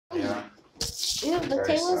Dude, the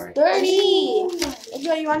table's dirty.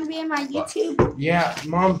 Angel, you want to be in my YouTube? Yeah,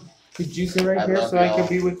 Mom, could you sit right here so I can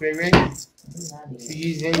be with Ray Ray?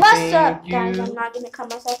 Please and What's up, thank guys? you. I'm not gonna come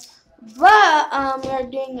myself, but we're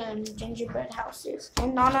doing gingerbread houses.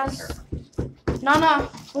 And Nana's. Nana,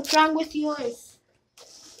 what's wrong with yours?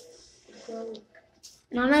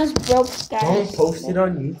 Nana's broke, guys. Don't post it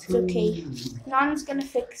on YouTube. It's okay. Nana's gonna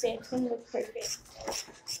fix it. It's gonna look perfect.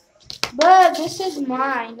 But this is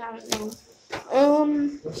mine. I don't know.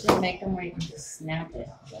 We should make them where you can just snap it.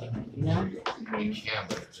 You know? You can,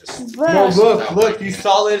 but it just. But No, look, you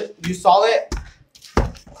saw it. You saw it.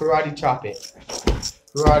 Karate chop it.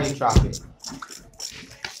 Karate chop it.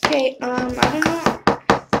 okay, I don't know.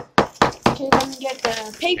 Okay, let me get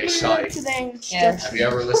the paper Hey, Shai. to the Yeah. Have you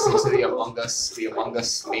ever listened to the Among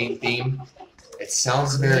Us main theme? It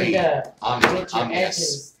sounds very Get your ominous.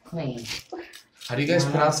 edges clean. How do you guys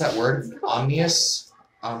pronounce that word? Omnious?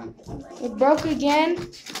 It broke again.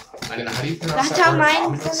 I don't know. How do you pronounce That's that how word?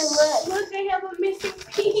 mine's Ominous? gonna look. Look, I have a missing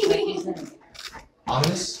piece.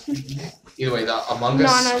 Ominous? Either way, the Among No,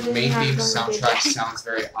 Us no, this is main not theme gonna be soundtrack that. sounds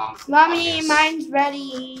very Mommy, ominous. mine's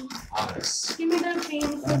ready. Ominous. Give me the thing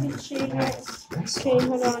so we can shade it. Nice. Okay,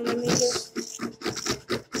 hold on. Let me just.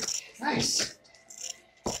 Nice.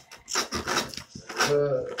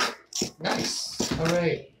 Nice. All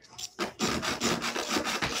right.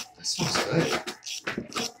 That smells good.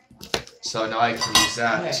 So now I can use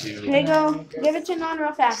that to. Here you go. Give it to Non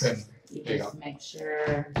real fast. Trim. You There you just make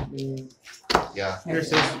sure you. Yeah. Here,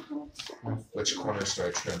 sis. Which corners do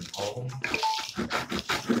I trim? All of them?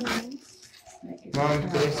 Make it Mom,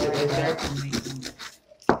 can I sit right there?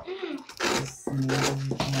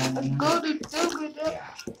 Good, it's so good.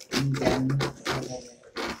 And then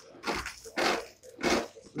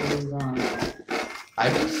move on.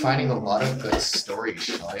 I've been finding a lot of good stories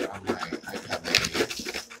Shelley, on my iPad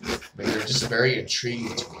lately. But they're just very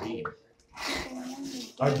intriguing to read.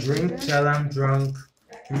 I drink till I'm drunk.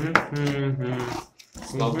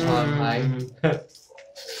 Smoke time high.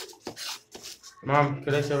 Mom,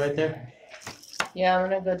 could I sit right there? Yeah, I'm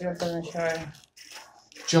gonna go jump in the shower.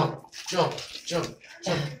 Jump, jump, jump,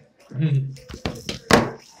 jump.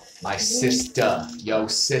 My sister, yo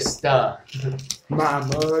sister. My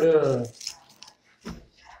mother.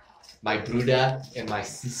 My brother and my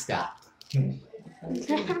sister.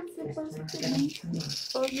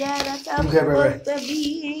 Oh yeah, that's how it's Okay, right, supposed to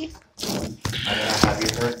be. I don't know, have you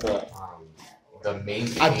heard the main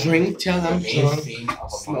theme? I drink till The I'm main drunk. theme of Among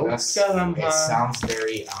Smoke Us. till I'm It high. sounds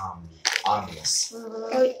very ominous.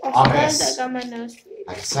 Oh, I Ominous. suppose I got my nose.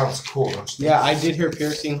 Like it sounds cool, don't you? Yeah, I did hear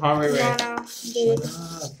piercing. Huh, Ray Ray? No, dude.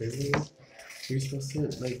 Shut up, baby. You're supposed to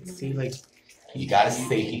like say like. You gotta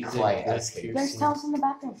say he quiet. There's towels in the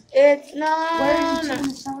bathroom. It's Where no. did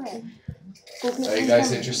you the shower? Are you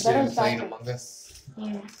guys interested in playing Among Us?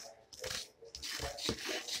 Yeah.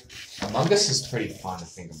 Among Us is pretty fun to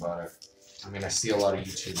think about it. I mean, I see a lot of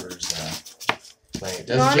YouTubers play it.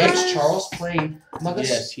 Does James Charles play Among Us?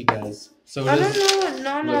 Yes, he does. So I does don't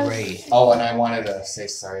know what Nana. Ray. Oh, and I wanted to say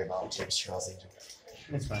sorry about James Charles. Angel.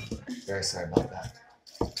 That's fine. Very sorry about that.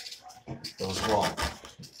 It was wrong.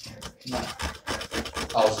 No.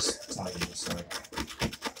 I was just telling you sorry.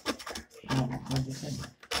 What did you say?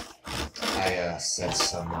 I said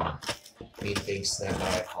some mean things to them, but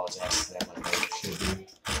I apologize to them like I should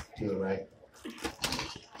do it right.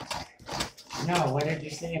 No, what did you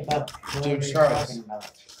say about what James were you Charles. talking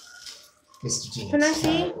about? Mr. James. Can I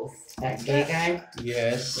see? That gay guy?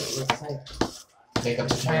 Yes. It looks like Make up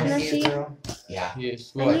to trying time. to see a girl. Yeah.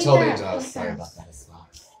 Yes. I Well, I need told that. Angel I was sorry about that as well.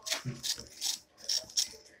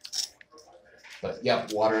 But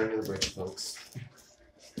yep, water under the bridge, folks.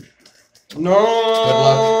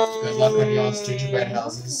 No. Good luck on y'all's gingerbread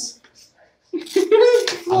houses. I'm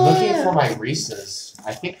looking for my Reese's.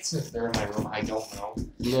 I think they're in my room. I don't know.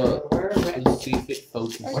 Look. Let's see if it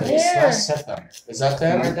focuses. Where did There. I set them? Is that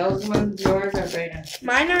Are them? those ones yours or Brayden?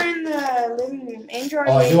 Mine are in the living room. Andrew.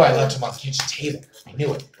 Oh, I knew I left them on the kitchen table. I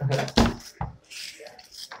knew it.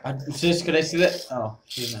 Sis, could I see that? Oh,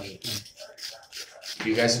 she's not it.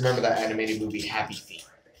 You guys remember that animated movie Happy Feet?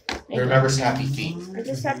 Who remembers Happy Feet? I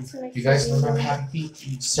just have to make You guys sure remember you Happy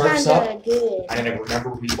Feet? Surfs kinda Up? good. I remember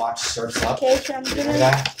we watched Surfs Up. Okay, so I'm Remember gonna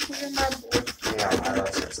that? put in my bowl. Yeah, I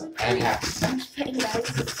love Surfs Up. And Happy Feet. Hey guys.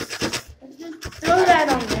 Throw that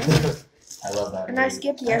on there. I love that And I movie.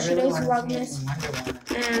 skipped I really yesterday's wanna vlogmas. see Wonder Woman.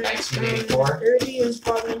 And 1984. earlier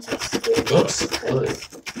vlogmas I skipped. Looks good.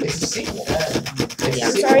 It's a sequel. It's a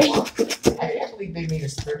I'm sequel. sorry. I can't believe they're making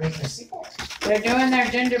a sequel. They're doing their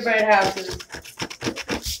gingerbread houses.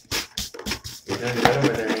 You're doing good over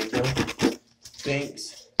there, Angel.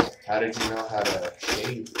 Thanks. How did you know how to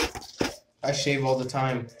shave? I shave all the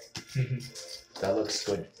time. That looks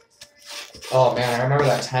good. Oh man, I remember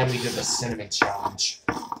that time we did the cinnamon challenge.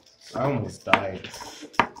 I almost died.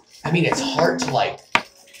 I mean, it's hard to like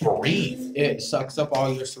breathe. It sucks up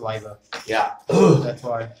all your saliva. Yeah. Ugh. That's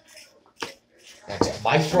why.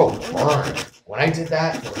 My throat burned. When I did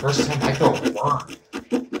that the first time, my throat burned.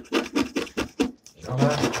 You know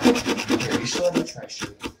that? Here, you should let me try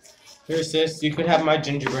shooting. Here, sis, you could have my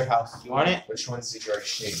gingerbread house. You want it? Which ones did you already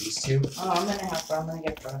shave? These two? Oh, I'm gonna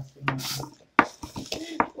get frosting.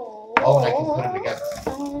 Oh, and I can put them together.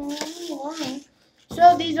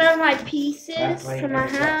 So these are my pieces That's why for you my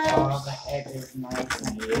gotta get all house. the edges nice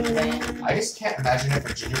and even. I just can't imagine if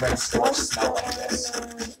a gingerbread store smelled like this.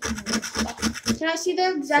 Can I see the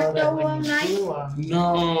So exact that when one you knife? do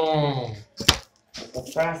No.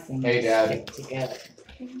 the frosting Hey, Dad. stick together.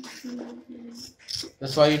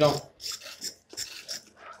 That's why you don't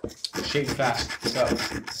shave fast. So.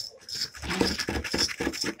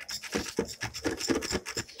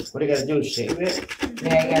 What do you gotta do? Shave it?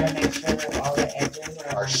 Yeah, you gotta make sure that all the edges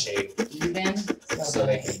Are are shaved. even So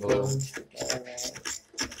they can glue. glues together right.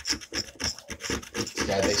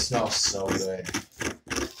 Yeah, they smell so good.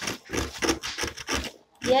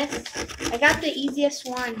 Yes, I got the easiest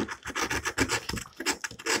one.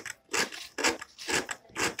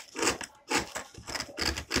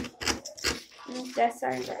 That's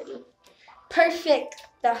already perfect.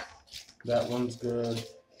 That one's good.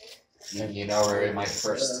 And you know, Ray, my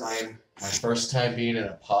first time being an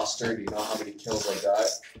imposter, do you know how many kills I got?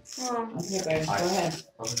 Oh. Okay, baby, go ahead.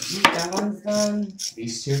 Okay. That one's done.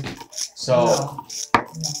 These two? So, No. Should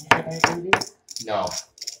I do this? no.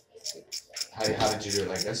 How did you do it,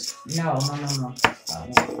 like this? No.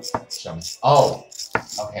 Show me. Oh,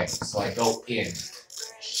 okay, so I go in.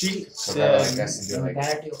 She So that like said, this and do You it like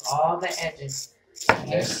gotta do all the edges.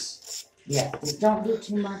 this. Yeah, just don't do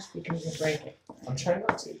too much because you break it. I'm trying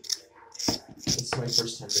not to. This is my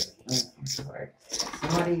first time doing it. I'm sorry.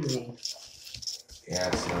 Not easy. Yeah,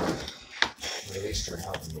 it's not. At least you're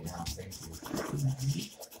helping me out, thank you.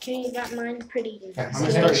 Okay, you got mine pretty. I'm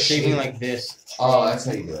gonna start shaving like this. Oh, that's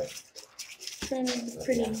how you do it.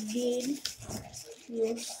 Pretty good.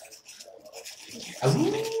 Yes.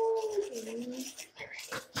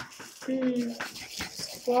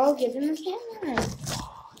 Well, give him a camera.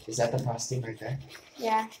 Is that the frosting right there?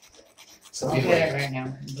 Yeah. So I'll anyway, get it right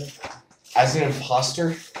now. as an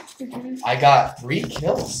imposter, Mhm. I got 3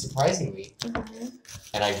 kills, surprisingly. Mhm.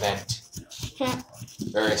 And I vent.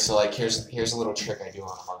 Alright, so like here's a little trick I do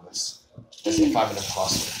on Among Us. As if I'm an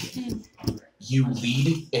imposter. You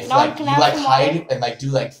lead if No, like can you I have like some hide and like do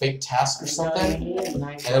like fake tasks or something.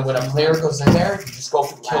 And then when a player goes in there, you just go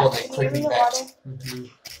for the kill and then Can you quickly give me the vent. water?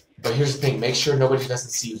 But here's the thing, make sure nobody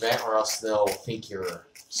doesn't see you vent or else they'll think you're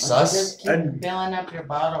sus. Just keep filling up your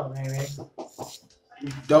bottle, baby.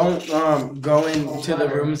 Don't go into the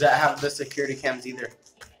rooms that have the security cams either.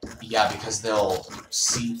 Yeah, because they'll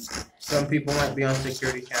see. Some people might be on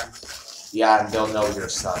security cams. Yeah, and they'll know you're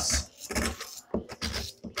sus.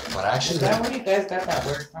 But Is actually, that where you guys got that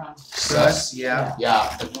word from? sus. Yeah.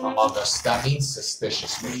 Yeah, Among Us. That means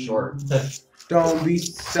suspicious for short. Don't be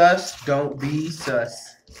sus. Don't be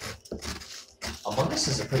sus. Among Us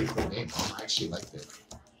is a pretty cool game. I actually liked it.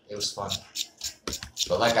 It was fun.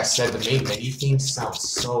 But like I said, the main menu theme sounds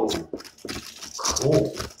so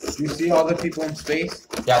cool. You see all the people in space?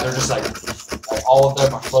 Yeah, they're just like all of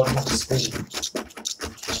them are floating on the screen.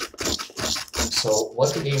 So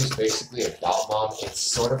what the game is basically about, Mom, it's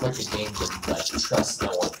sort of like a game where you like trust no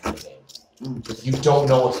one in the game. You don't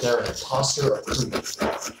know if they're an imposter or a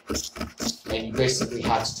crewmate. And you basically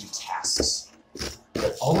have to do tasks.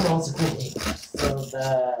 But all in all, it's a cool game. So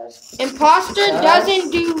the Imposter doesn't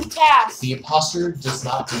do tasks. The imposter does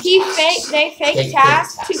not do They tasks. fake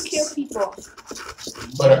tasks to kill people.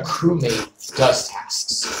 But a crewmate does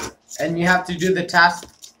tasks. And you have to do the task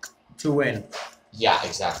to win. Yeah,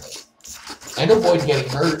 exactly. And avoid getting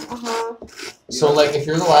hurt. So like if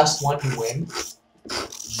you're the last one to win,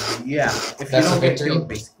 Yeah. If That's you a don't get victory. killed,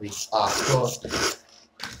 basically. cool.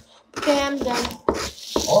 Okay, I'm done.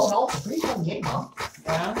 All in all, it's a pretty fun game, huh?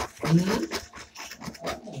 yeah.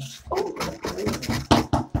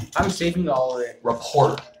 I'm saving all of it.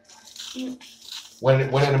 Report. When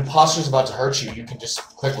an imposter's about to hurt you, you can just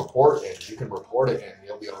click report and you can report it and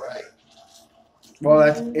you'll be alright. Well,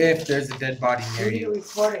 that's if there's a dead body Who near do you you.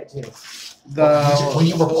 report it to? When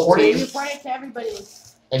you report You it report it to everybody.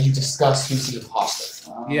 and you discuss who's the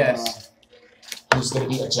imposter, Yes. who's going to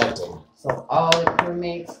be ejected, So all the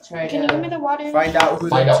crewmates try Can you give me to. the water? Find out who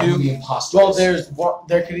find the out who two. the imposter Well, is.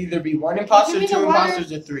 there could either be one imposter, me the two water?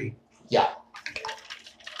 imposters, or 3.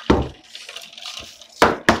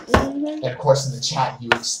 Mhm. And of course, in the chat, you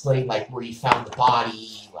explain like where you found the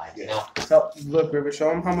body, like you know. So, look, River,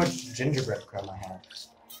 show him how much gingerbread crumb I have.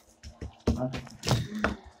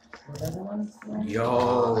 What other ones? I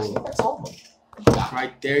Yo. think that's all of them.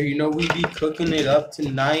 Right there, you know we be cooking it up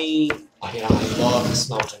tonight. I love the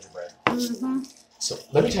smell of gingerbread. Mhm. So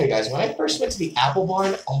let me tell you guys, when I first went to the apple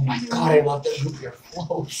barn, oh my god, I love the root beer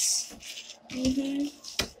floats. Mhm.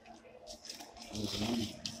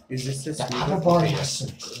 Is this the The sweet apple one? barn has some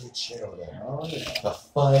good shit over there. Oh, yeah. The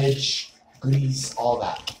fudge, goodies, all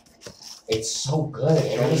that. It's so good.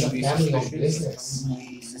 It is a family-owned business.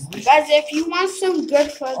 Guys, if you want some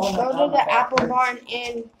good fudge, Oh my go God, to the Apple Barn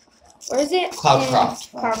in, where is it?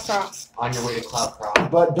 Cloudcroft. Cloudcroft. On your way to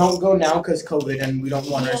Cloudcroft. But don't go now because COVID and we don't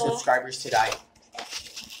want our Yeah. subscribers to die.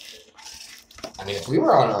 I mean, if we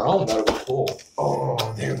were on our own, that would be cool.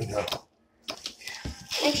 Oh, there we go.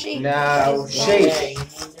 Actually, Now, Yeah, shake. you need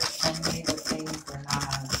to send me the things for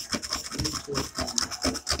not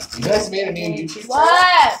YouTube thing. You guys made a new YouTube channel?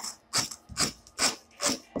 what?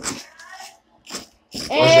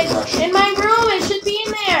 Where's your brush? It's in my room. It should be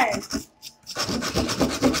in there.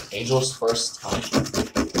 Angel's first time.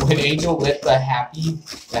 When Angel lit the happy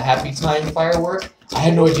time firework, I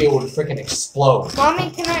had no idea it would freaking explode. Mommy,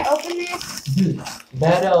 can I open this?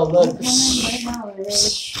 Beto, look. Right now,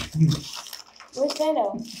 Where's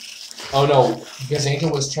Beto? Oh no, because Angel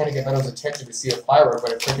was trying to get Beto's attention to see a firework,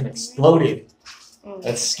 but it freaking exploded. Mm.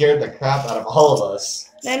 That scared the crap out of all of us.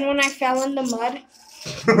 Then when I fell in the mud.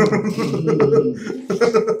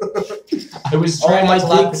 I was trying my not to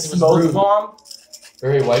laugh big because it was smoke rude. bomb.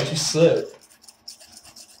 Hurry, why'd you slip?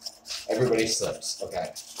 Everybody slips,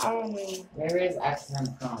 okay. I don't know. Where is accident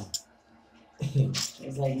from?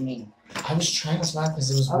 It's like me. I was trying to laugh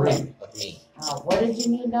because it was Okay. rude of me. What did you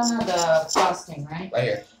need, Donna? The frosting, right? Right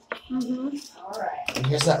here. Mhm. Alright. And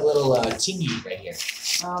here's that little tingy right here.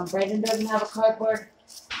 Brayden doesn't have a cardboard.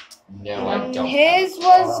 No, I don't. His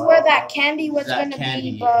was where that candy was That gonna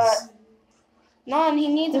candy be, but is. no, and he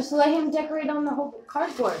needs to let him decorate on the whole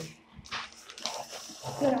cardboard.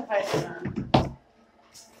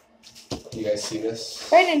 You guys see this?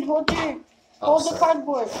 Brayden, hold Oh, the sorry.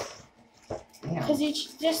 cardboard, Damn. cause you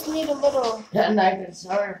just need a little. That knife is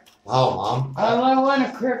sharp. Wow, Mom. I want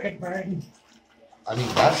a crooked Brayden. I mean,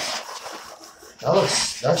 that's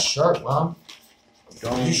sharp, Mom.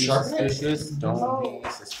 Don't You be sharpen it? suspicious. Don't No. be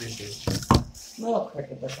suspicious. A little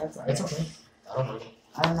crooked, but that's alright. It's okay. I don't know.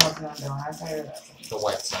 I don't know if you want to do on our side or that side. The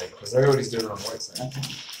white side, because everybody's doing it on the white side. Okay.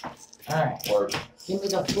 Alright. Or Give me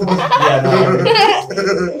the food. yeah, no.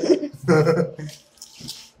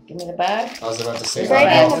 Give me the bag. I was about to say.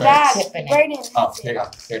 Brayden, the bag. Tip in it. Brayden, Oh, here you go.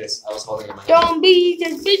 Here it is. I was holding it in my hand. don't be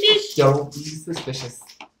suspicious. Don't be suspicious.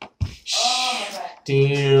 Oh,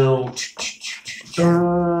 Damn.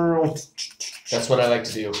 That's what I like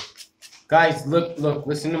to do. Guys, look,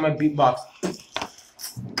 listen to my beatbox.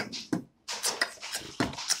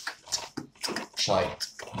 I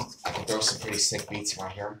can throw some pretty sick beats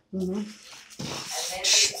around here. Mm-hmm. And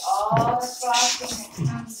this is all the frosting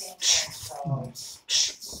that comes in there,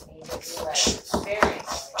 so you need to do it very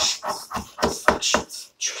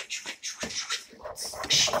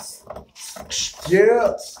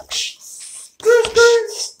Yeah.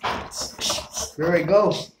 Here we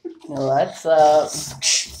go. What's up?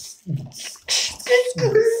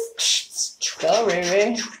 Go,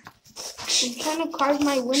 Riri. He's trying to carve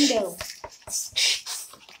my window.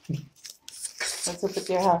 What's up with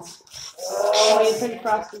your house? Oh, you pretty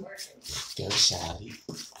frosty. Go, Sally.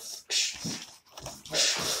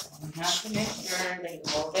 You have to make sure that you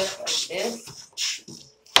hold it like this.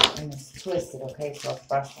 And it's twisted, okay? So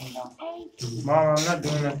frosting don't. Mom, I'm not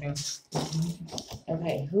doing nothing.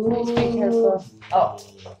 Okay, who take care of? Oh.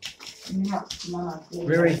 No, Mama.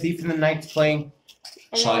 Very Thief in the Night's playing.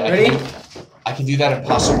 Sally, Ready? I can do that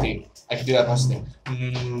imposter theme. I can do that imposter theme.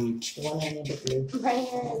 The one I need to do. Right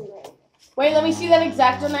here. Wait, let me see that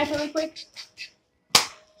X-Acto knife really quick.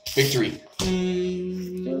 Victory.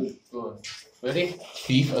 Ready?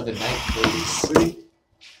 Thief of the night, please. Ready?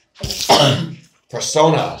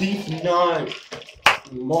 Persona. Thief Night.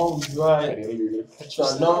 Mom's right. I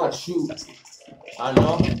know I shoot. I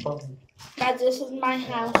know. Guys, this is my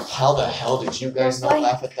house. How the hell did you guys not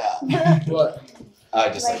laugh at that? What? I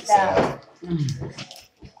just like Like to say that. that.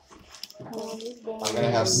 I'm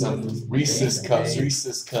gonna have some Reese's cups.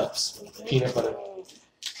 Peanut butter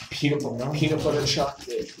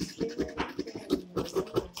chocolate.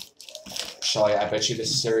 Shelly, I bet you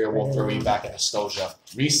this cereal will throw you back in nostalgia.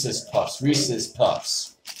 Reese's Puffs.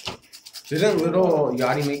 Didn't Little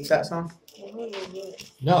Yachty make that song?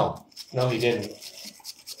 No, he didn't.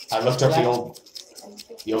 I looked up the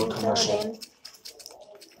old commercial.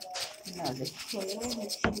 This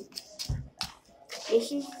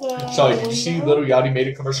is the. Sorry, did you see window. Little Yachty made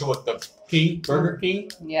a commercial with the King, Burger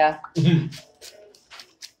King? Yeah.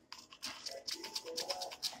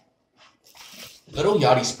 Little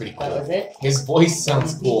Yachty's pretty That cool. was it? His voice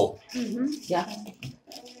sounds cool. Yeah.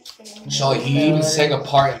 Charlie, he even sang a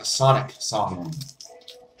part in the Sonic song.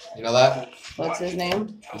 You know that? What's his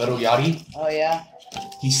name? Little Yachty? Oh, yeah.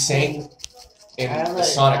 He sang in I the let it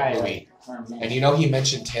Sonic dry, movie. like, And you know he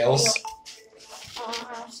mentioned Tails?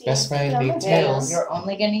 Best friend named Okay, Tails. you're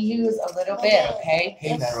only gonna use a little bit, okay?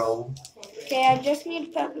 Hey, Meryl. Okay, I just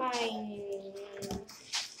need to put my.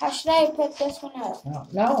 How should I put this one up?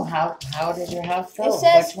 No, how did your house go? It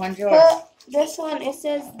says Which one's yours? Put this one. It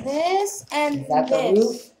says this and Is that the this.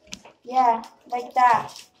 roof? Yeah, like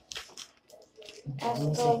that. I have to Let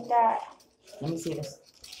me go like that. Let me see this.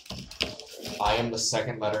 I am the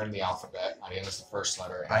second letter in the alphabet. I am the first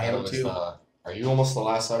letter. And I am Meryl is too. the- Are you almost the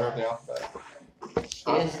last letter of the alphabet?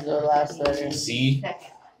 Is the last letter. Z?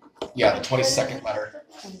 Yeah, the 22nd letter.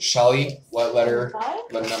 Shelly, what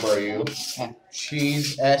number are you?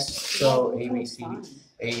 She's S, so A B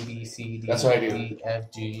C D That's what I do. E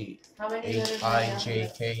F G How many H I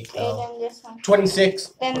J K Okay, L. then this one. 26.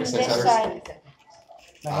 Then 26 this letters? side.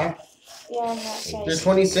 Right here? Yeah, on that side. There's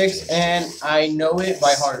 26, and I know it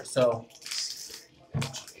by heart, so.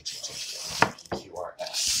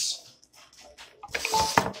 QRS.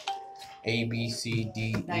 A B C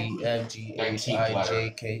D E F G H I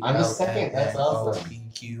J K I'm the L second, M that's N O awesome. P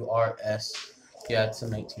Q R S. Yeah, it's a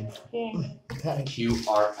 19. Yeah.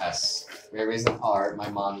 QRS. Where is an R? My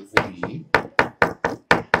mom is a D.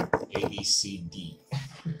 A B C D.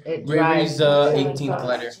 It Riri's drives- 18th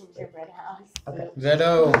letter. Gingerbread house. Okay.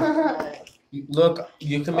 Veto, look,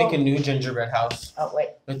 you can make a new gingerbread house Oh, wait.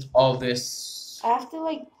 with all this I have to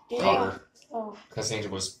like do that. Power. Oh. Because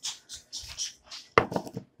Angel was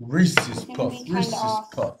Reese's Can Puff, be kinda Reese's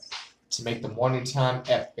off. Puff. to make the morning time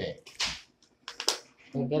epic.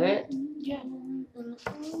 You get it? Yeah.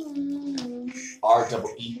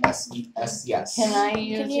 REESES, yes. Can I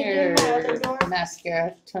use you do your my other door?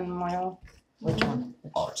 mascara tomorrow? Which one?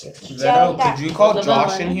 Veto, that. could you call Hold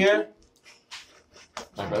Josh on. in here?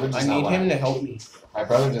 My brother I does not need want him to help me. My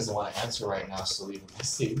brother doesn't want to answer right now, so leave a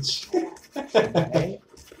message. Okay.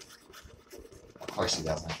 Of course he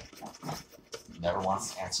doesn't. Never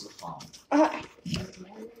wants to answer the phone.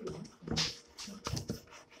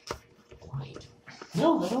 Blind.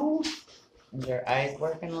 No. Is your eyes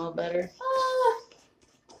working a little better?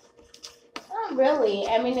 Not really.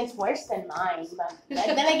 I mean, it's worse than mine, but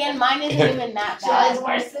then again, mine isn't even that bad. It's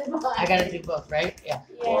worse than mine. I gotta do both, right? Yeah.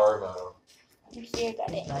 Yeah. Or You see, I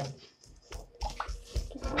got it.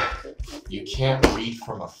 you can't read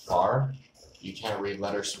from afar. You can't read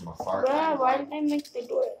letters from afar. Bruh, why did I make the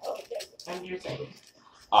door? Oh, there. On your side.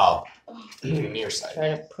 Oh, near side. Try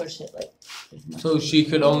to push it like. So she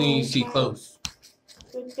could only see close.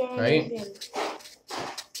 Good there, Right? again.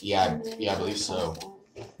 Yeah, I believe so.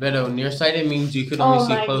 Veto, nearsighted means you could only Oh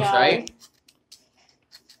see my close, God. right?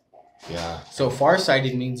 Yeah. So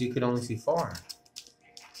farsighted means you could only see far.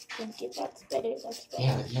 Thank you, that's better, that's better.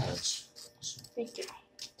 Yeah, it's Thank you.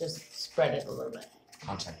 Just spread it a little bit.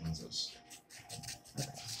 contact lenses.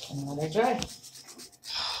 And let it dry.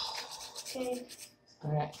 Okay,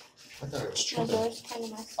 Alright. I thought it was my tripping. door's kind of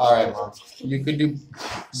messy. Alright, Mom. You could do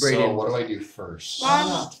So braided. what do I do first?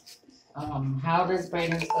 Mom. How does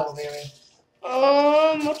Brayden's go,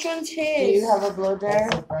 Riri? Which one's Do his? you have a blow dryer?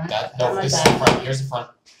 No, this is the front. Here's the front.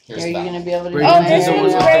 Here's Are the you back. gonna be able to do Brayden's Oh, my this is the hair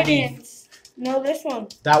one's one now? with the bead. Brayden's. No, this one.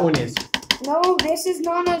 That one is. No, this is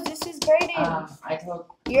Nana's. This is Brayden's. I told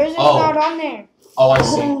Yours is Oh. not on there. Oh, I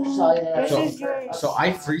see. Shelly that I This told is yours. So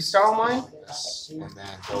I freestyle mine. This, and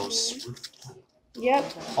then those.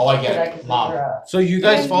 Yep. Oh, I that get I it. could Mom. figure out. So you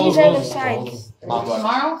guys And follow these are the rules. sides. Mom, what?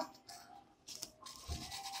 Tomorrow?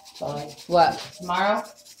 What? Tomorrow?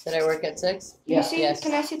 Did I work at 6? Can I see? Yes.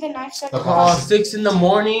 Can I see the knife stuff? Okay. Oh, 6 in the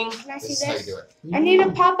morning. Can I This see is how you this? do it. I need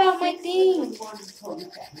to pop out my thing.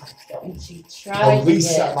 And she tried to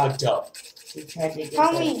Police at get, my door. she tried to get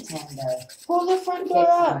Tell the me. 10 to Pull the front fix door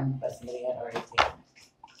up. one, but somebody had already taken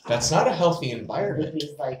That's not a healthy it. environment.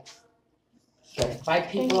 He's like, there's 5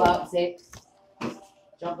 people out, 6.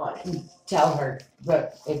 Jump on it. Tell her,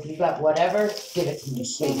 but if you got whatever, give it to me,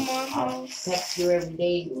 Just one please. more I'll house. text you every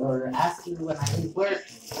day or ask you when I leave work,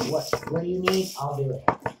 what do you need? I'll do it.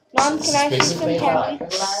 Mom, can I see Basically, some Wait, candy?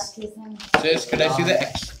 the last kissing. Sis, could I see the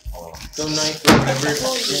X? Oh, Go knife or whatever.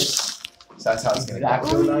 so that's how it's gonna go.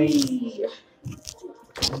 Exactly. Ooh.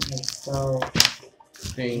 Okay, so,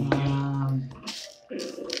 Thank you.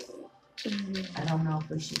 I don't know if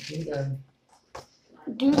we should do the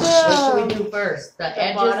Do What should we the do first? The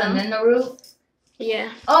edges bottom. and then the roof?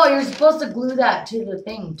 yeah. Oh, you're supposed to glue that to the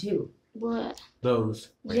thing too. What? Those.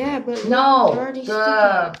 Yeah, but No, they're already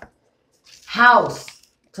the house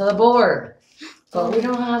to the board. But we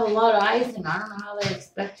don't have a lot of icing. I don't know how they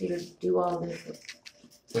expect you to do all this.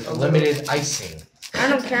 With limited icing. I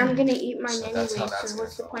don't care. I'm gonna eat mine So anyway. that's how that's So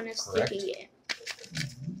what's the gonna point go, of correct? sticking it?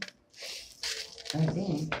 I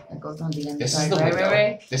think it goes on the inside. This is the right, window. right,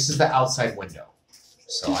 right? This is the outside window.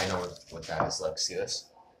 So I know what that is. Look, see this?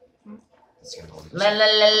 It's gonna go. La la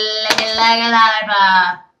la la la la la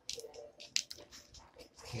la.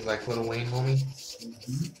 You like Little Wayne, homie?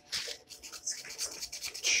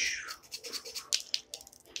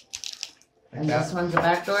 And this one's the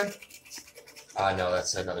back door? No,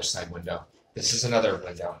 that's another side window. This is another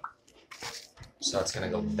window. So it's gonna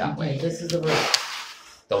go that Okay, way. this is the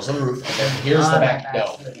roof. Those are the roof, and then here's the back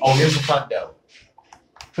door. Oh, here's the front door.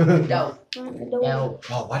 No. No. No.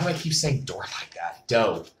 Oh, why do I keep saying door like that?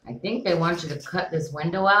 Dough. I think they want you to cut this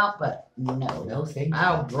window out, but no. No, thank you.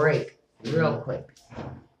 That'll break real quick.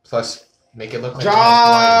 Plus, make it look like it Josh!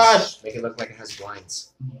 has blinds. Make it look like it has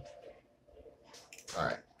blinds.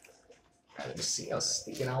 Alright. Let me see. I was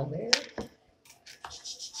sticking out there.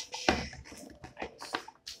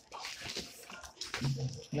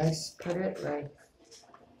 Let's put it right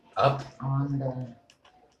Up. on the.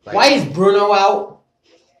 Like, Why is Bruno out?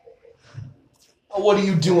 Oh, what are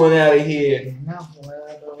you doing out of here? No,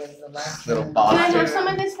 wherever was the last Little one. box Can I there. have some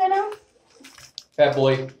of this, Venom? Fat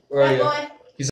boy, where are Bad you? boy.